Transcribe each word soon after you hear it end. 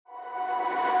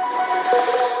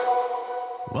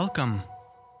Welcome.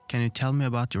 Can you tell me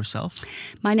about yourself?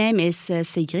 My name is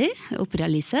Sigrid,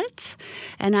 Opedal Lisæth,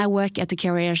 and I work at the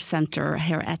Career Center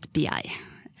here at BI.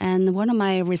 And one of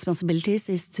my responsibilities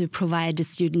is to provide the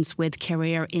students with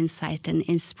career insight and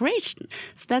inspiration.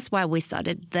 So that's why we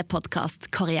started the podcast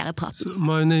Karriereprat. So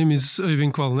my name is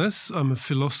Øyvind Kvalnes. I'm a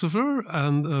philosopher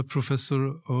and a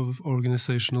professor of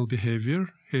organizational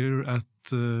behavior here at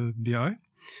BI.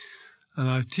 And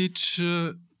I teach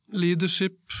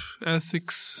leadership,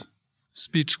 ethics,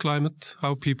 speech climate,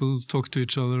 how people talk to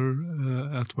each other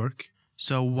at work.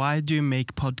 So why do you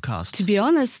make podcasts? To be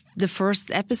honest, the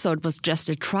first episode was just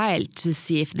a trial to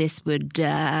see if this would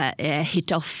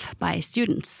hit off by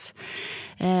students.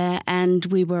 And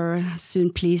we were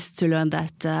soon pleased to learn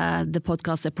that the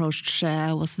podcast approach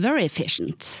was very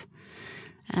efficient.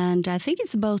 And I think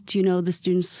it's about, the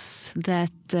students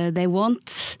that they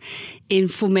want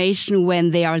information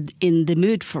when they are in the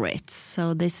mood for it.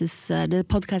 So this is the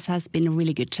podcast has been a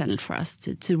really good channel for us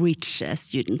to reach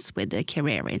students with the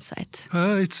career insight.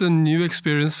 It's a new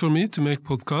experience for me to make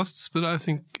podcasts, but I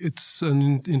think it's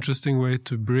an interesting way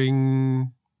to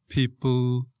bring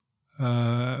people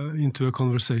into a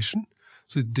conversation.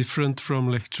 So it's different from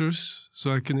lectures.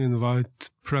 So I can invite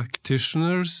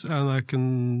practitioners and I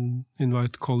can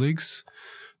invite colleagues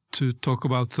to talk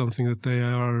about something that they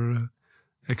are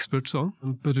experts on.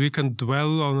 But we can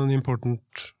dwell on an important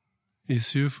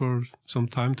issue for some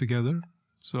time together.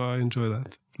 So I enjoy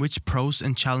that. Which pros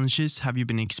and challenges have you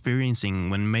been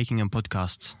experiencing when making a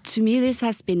podcast? To me, this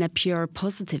has been a pure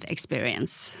positive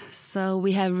experience. So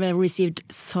we have received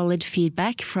solid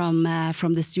feedback from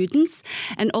the students.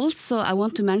 And also, I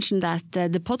want to mention that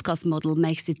the podcast model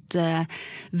makes it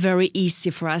very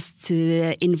easy for us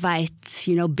to invite,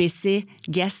 busy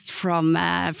guests from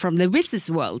the business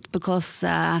world because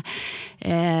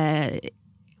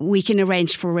we can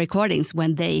arrange for recordings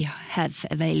when they have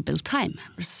available time.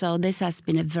 So this has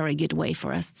been a very good way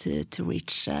for us to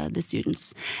reach the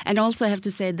students. And also I have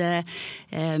to say the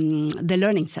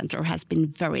Learning Center has been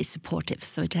very supportive.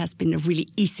 So it has been really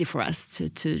easy for us to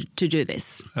do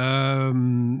this.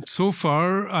 So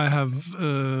far, I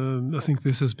think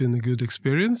this has been a good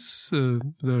experience.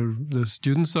 The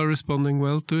students are responding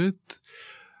well to it.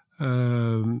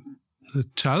 The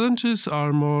challenges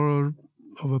are more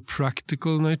of a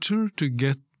practical nature to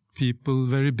get people,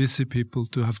 very busy people,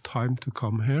 to have time to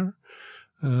come here,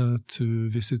 to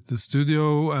visit the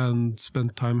studio and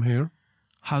spend time here.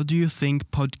 How do you think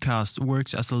podcast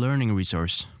works as a learning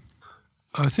resource?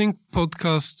 I think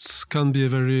podcasts can be a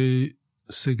very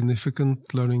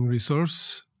significant learning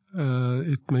resource.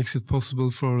 It makes it possible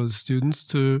for the students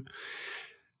to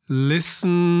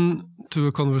listen to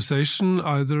a conversation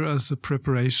either as a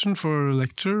preparation for a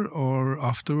lecture or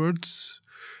afterwards.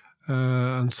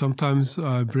 And sometimes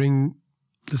I bring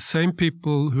the same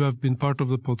people who have been part of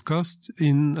the podcast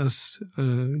in as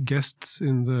guests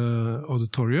in the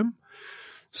auditorium.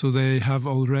 So they have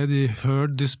already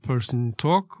heard this person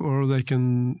talk, or they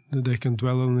can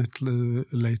dwell on it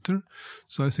later.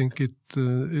 So I think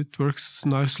it works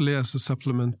nicely as a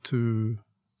supplement to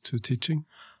teaching.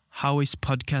 How is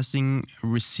podcasting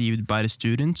received by the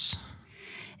students?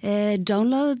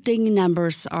 Downloading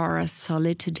numbers are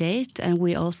solid to date, and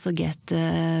we also get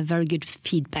very good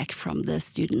feedback from the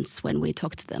students when we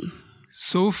talk to them.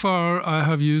 So far, I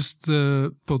have used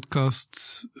the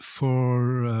podcasts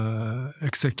for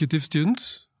executive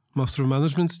students, Master of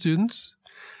Management students,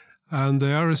 and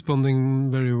they are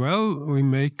responding very well. We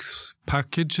make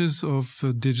packages of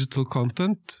digital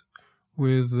content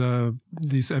with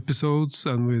these episodes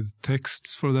and with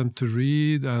texts for them to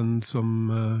read and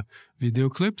some video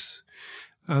clips.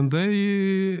 And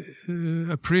they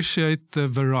appreciate the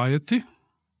variety.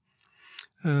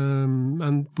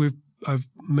 And I've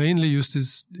mainly used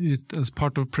it as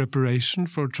part of preparation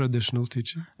for traditional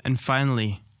teaching. And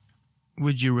finally,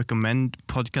 would you recommend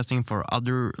podcasting for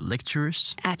other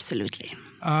lecturers? Absolutely.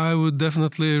 I would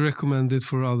definitely recommend it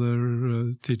for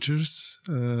other teachers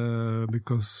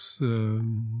because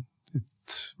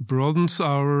it broadens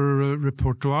our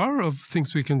repertoire of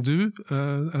things we can do,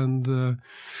 and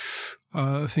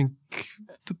I think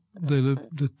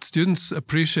the students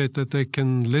appreciate that they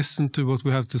can listen to what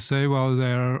we have to say while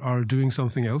they are doing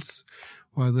something else.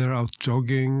 While they're out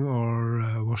jogging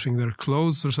or washing their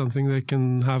clothes or something, they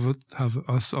can have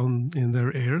us on in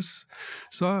their ears.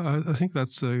 So I think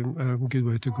that's a good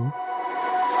way to go.